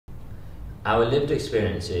Our lived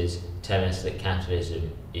experiences tell us that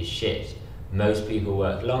capitalism is shit. Most people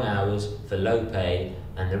work long hours for low pay,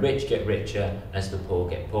 and the rich get richer as the poor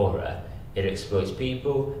get poorer. It exploits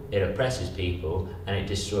people, it oppresses people, and it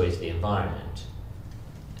destroys the environment.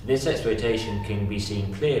 This exploitation can be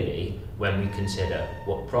seen clearly when we consider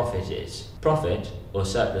what profit is. Profit, or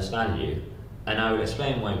surplus value, and I will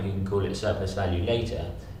explain why we can call it surplus value later,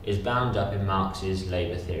 is bound up in Marx's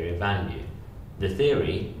labour theory of value. The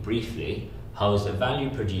theory, briefly, holds that value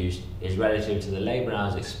produced is relative to the labour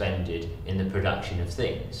hours expended in the production of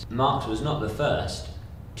things. Marx was not the first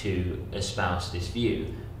to espouse this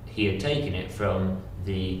view. He had taken it from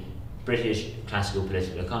the British classical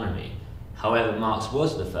political economy. However, Marx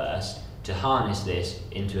was the first to harness this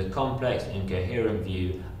into a complex and coherent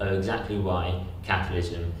view of exactly why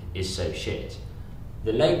capitalism is so shit.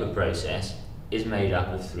 The labour process is made up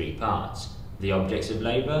of three parts: the objects of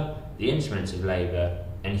labour, the instruments of labour,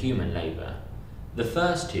 and human labour. The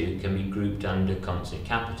first two can be grouped under constant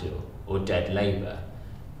capital, or dead labour.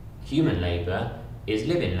 Human labour is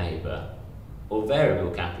living labour, or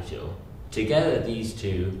variable capital. Together these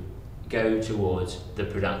two go towards the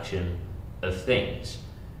production of things.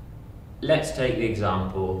 Let's take the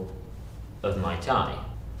example of my tie.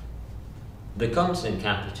 The constant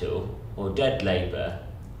capital, or dead labour,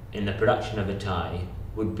 in the production of a tie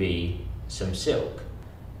would be some silk.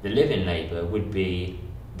 The living labour would be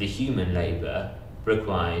the human labour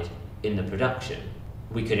required in the production.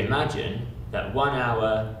 We could imagine that 1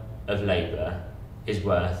 hour of labour is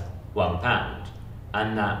worth £1,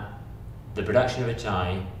 and that the production of a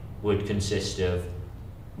tie would consist of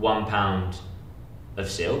 £1 of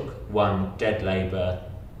silk, 1 dead labour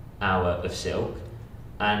hour of silk,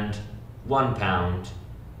 and £1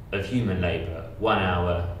 of human labour, 1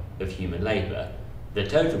 hour of human labour. The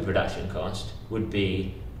total production cost would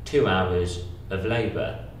be 2 hours of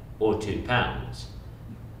labour, or £2.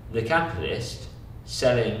 The capitalist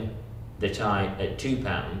selling the tie at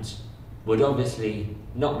 £2 would obviously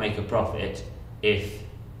not make a profit if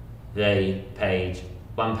they paid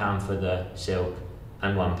 £1 for the silk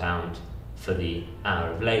and £1 for the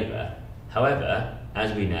hour of labour. However,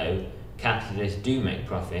 as we know, capitalists do make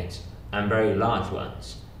profits, and very large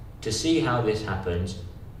ones. To see how this happens,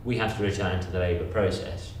 we have to return to the labour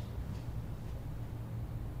process.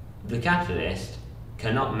 The capitalist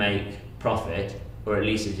cannot make profit, or at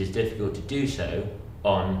least it is difficult to do so,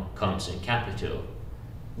 on constant capital.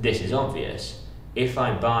 This is obvious. If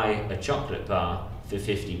I buy a chocolate bar for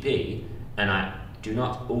 50p and I do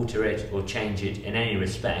not alter it or change it in any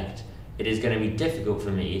respect, it is going to be difficult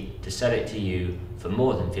for me to sell it to you for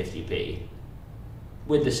more than 50p.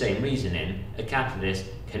 With the same reasoning, a capitalist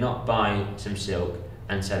cannot buy some silk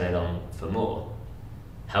and sell it on for more.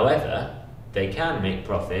 However, they can make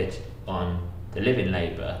profit on the living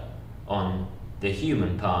labour, on the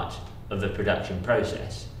human part of the production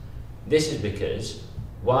process. This is because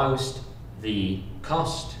whilst the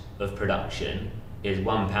cost of production is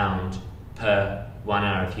 £1 per 1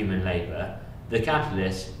 hour of human labour, the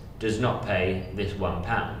capitalist does not pay this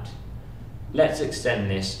 £1. Let's extend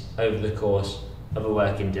this over the course of a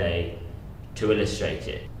working day to illustrate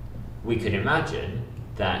it. We can imagine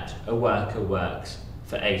that a worker works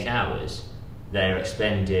for 8 hours. They are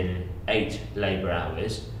expending 8 labour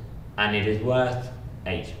hours, and it is worth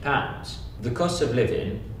 £8. The cost of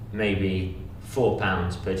living may be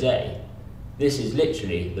 £4 per day. This is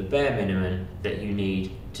literally the bare minimum that you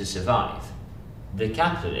need to survive. The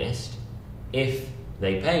capitalist, if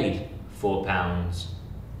they paid £4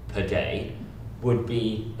 per day, would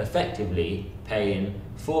be effectively paying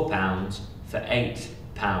 £4 for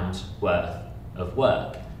 £8 worth of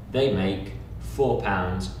work. They make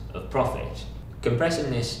 £4 of profit. Compressing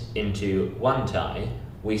this into one tie,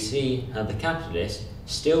 we see how the capitalist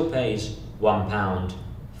still pays £1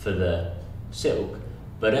 for the silk,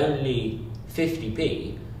 but only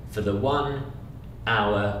 50p for the 1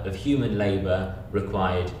 hour of human labour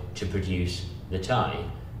required to produce the tie.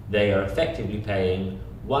 They are effectively paying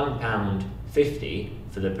 £1.50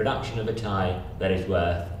 for the production of a tie that is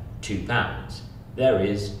worth £2. There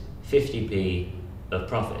is 50p of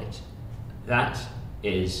profit. That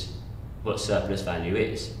is what surplus value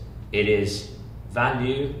is. It is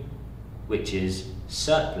value which is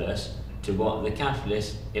surplus to what the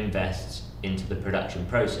capitalist invests into the production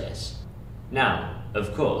process. Now,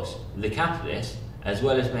 of course, the capitalist, as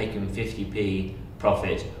well as making 50p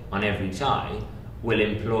profit on every tie, will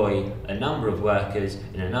employ a number of workers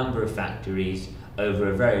in a number of factories over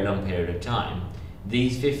a very long period of time.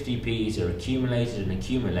 These 50p's are accumulated and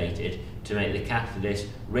accumulated to make the capitalist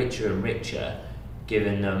richer and richer,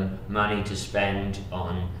 giving them money to spend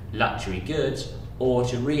on luxury goods or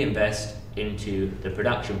to reinvest into the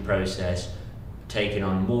production process, taking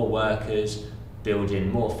on more workers,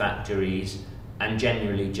 building more factories, and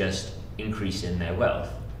generally just increasing their wealth.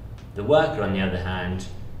 The worker, on the other hand,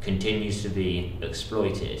 continues to be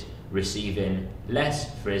exploited, receiving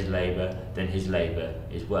less for his labour than his labour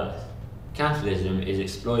is worth. Capitalism is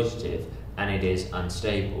exploitative and it is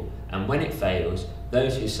unstable, and when it fails,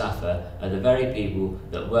 those who suffer are the very people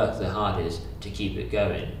that work the hardest to keep it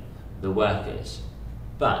going, the workers.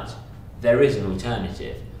 But there is an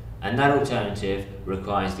alternative, and that alternative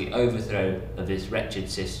requires the overthrow of this wretched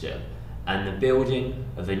system and the building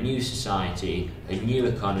of a new society, a new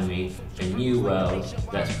economy, a new world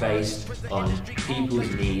that's based on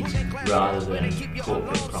people's needs rather than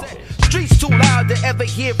corporate profits. Streets too loud to ever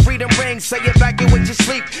hear freedom ring. Say it back in when you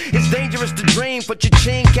sleep. It's dangerous to dream, but your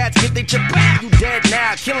chain cats get their chip back. You dead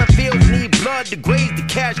now. Killing fields need blood to graze the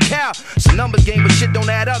cash cow. It's a numbers game, but shit don't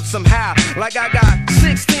add up somehow. Like I got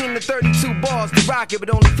 16 to 32 balls to rock it, but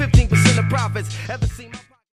only 15% of profits ever see my